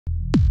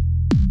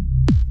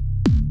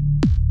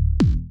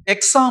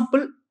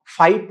Example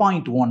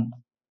 5.1.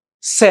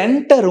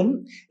 சென்டரும்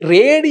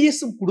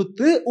ரேடியஸும்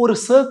கொடுத்து ஒரு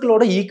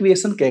சர்க்கிளோட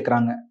equation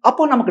கேட்கறாங்க.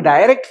 அப்போ நமக்கு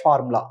direct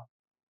formula.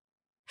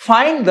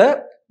 Find the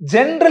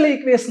general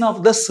equation of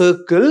the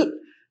circle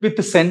with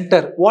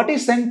center. What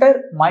is center?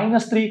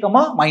 -3,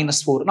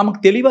 -4. நமக்கு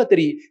தெளிவா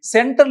தெரியும்.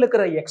 சென்டர்ல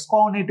இருக்கிற x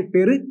கோஆர்டினேட்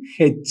பேரு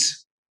h.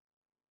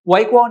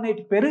 y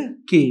கோஆர்டினேட் பேரு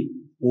k.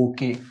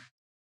 Okay.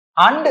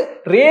 And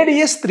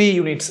radius 3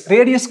 units.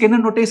 ரேடியஸ்க்கு என்ன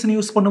நோட்டேஷன்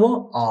யூஸ் பண்ணுவோம்?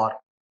 r.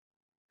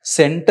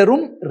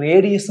 சென்டரும்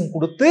ரேடியஸும்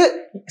கொடுத்து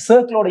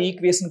சர்க்கிளோட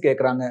ஈக்குவேஷன்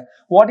கேக்குறாங்க.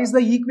 What is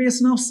the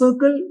equation of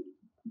circle?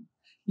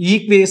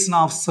 Equation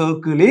of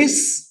circle is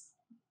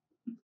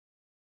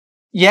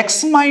x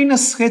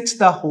minus h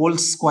the whole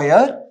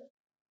square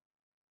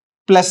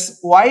plus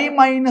y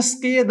minus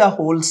k the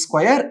whole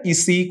square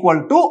is equal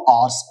to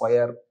r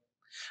square.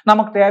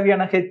 நமக்கு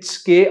தேவையான h,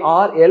 k,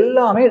 r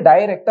எல்லாமே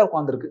டைரக்டா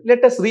உட்கார்ந்திருக்கு.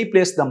 Let us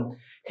replace them.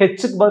 h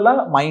க்கு பதிலா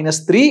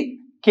 -3,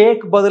 k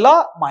க்கு பதிலா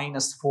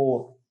 -4.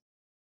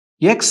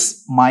 x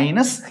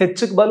minus h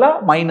க்கு பதிலா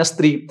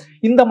 -3.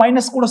 இந்த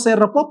மைனஸ் கூட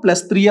சேர்றப்போ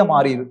 +3 ஆ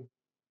மாறிடுது.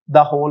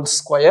 The whole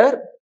square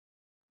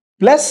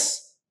plus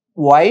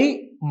y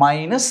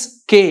minus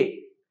k.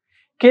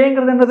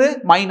 kங்கிறது என்னது?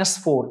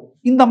 -4.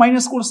 இந்த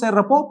மைனஸ் கூட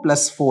சேர்றப்போ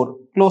 +4.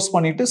 க்ளோஸ்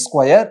பண்ணிட்டு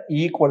square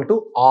equal to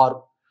r.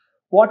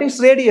 What is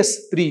radius?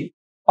 3.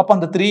 அப்ப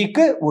அந்த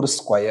 3க்கு ஒரு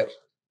ஸ்கொயர்.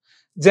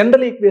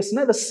 ஜெனரல்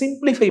ஈக்குவேஷனை அதை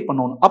சிம்பிளிஃபை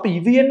பண்ணணும். அப்ப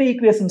இது என்ன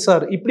ஈக்குவேஷன்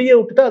சார்? இப்படியே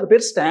விட்டுட்டா அது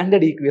பேர்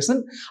ஸ்டாண்டர்ட்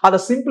ஈக்குவேஷன். அதை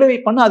சிம்பிளிஃபை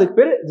பண்ண அதுக்கு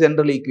பேர்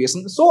general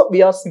equation. So we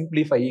are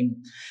simplifying.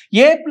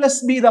 a plus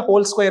b the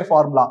whole square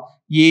formula.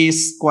 a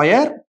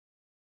square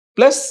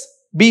plus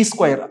b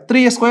square.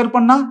 3 square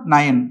பண்ணா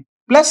 9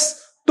 plus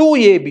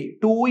 2ab.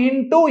 2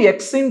 into x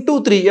into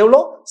 3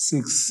 எவ்வளோ?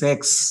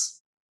 6x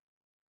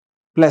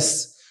plus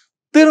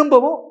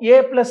திரும்பவும் a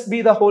plus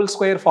b the whole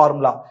square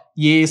formula.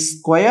 a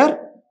square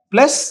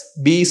plus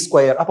b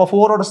square. அப்ப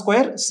 4 ஓட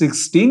square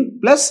 16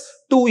 plus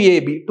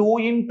 2ab. 2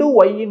 into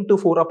y into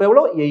 4 அப்ப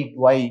எவ்வளோ?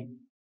 8y.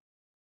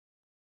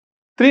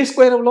 3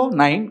 square எவ்வளோ?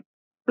 9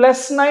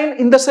 plus 9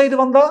 இந்த side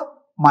வந்தா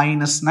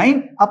 -9.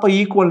 அப்ப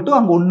ஈக்குவல் டு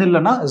அங்க 1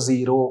 இல்லைன்னா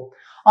 0.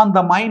 அந்த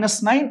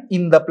 -9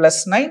 இந்த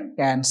 +9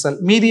 கேன்சல்.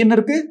 மீதி என்ன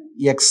இருக்கு?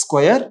 x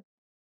square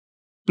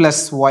plus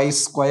y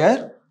square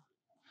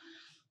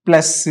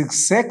plus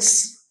 6x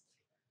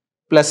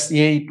plus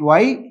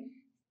 8y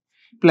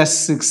plus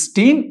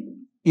 16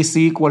 is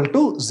equal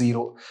to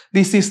 0.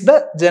 This is the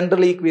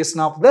general equation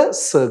of the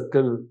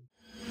circle.